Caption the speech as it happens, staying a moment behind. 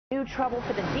trouble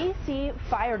for the D.C.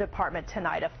 Fire Department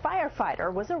tonight. A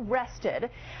firefighter was arrested,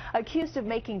 accused of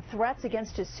making threats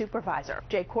against his supervisor.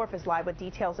 Jay Korf is live with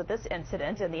details of this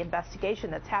incident and the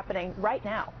investigation that's happening right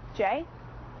now. Jay?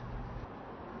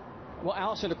 Well,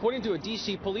 Allison, according to a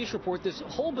D.C. police report, this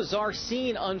whole bizarre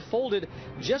scene unfolded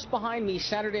just behind me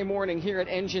Saturday morning here at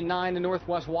Engine 9 in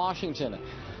Northwest Washington.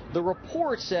 The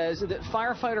report says that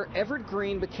firefighter Everett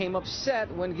Green became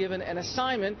upset when given an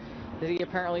assignment that he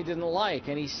apparently didn't like,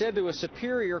 and he said to a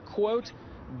superior, quote,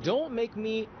 "Don't make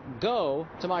me go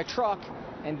to my truck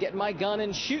and get my gun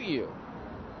and shoot you."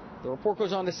 The report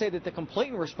goes on to say that the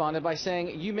complainant responded by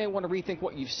saying, "You may want to rethink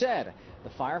what you've said." The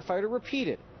firefighter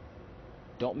repeated,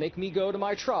 "Don't make me go to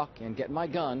my truck and get my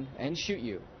gun and shoot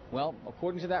you." Well,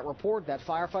 according to that report, that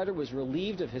firefighter was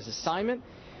relieved of his assignment.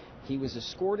 He was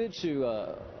escorted to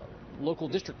a local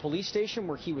district police station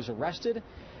where he was arrested.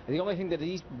 And the only thing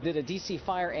that a D.C.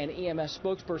 Fire and EMS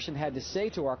spokesperson had to say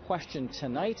to our question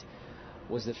tonight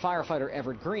was that firefighter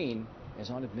Everett Green is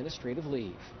on administrative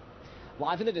leave.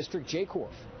 Live in the district, Jay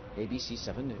Korf, ABC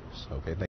 7 News. Okay,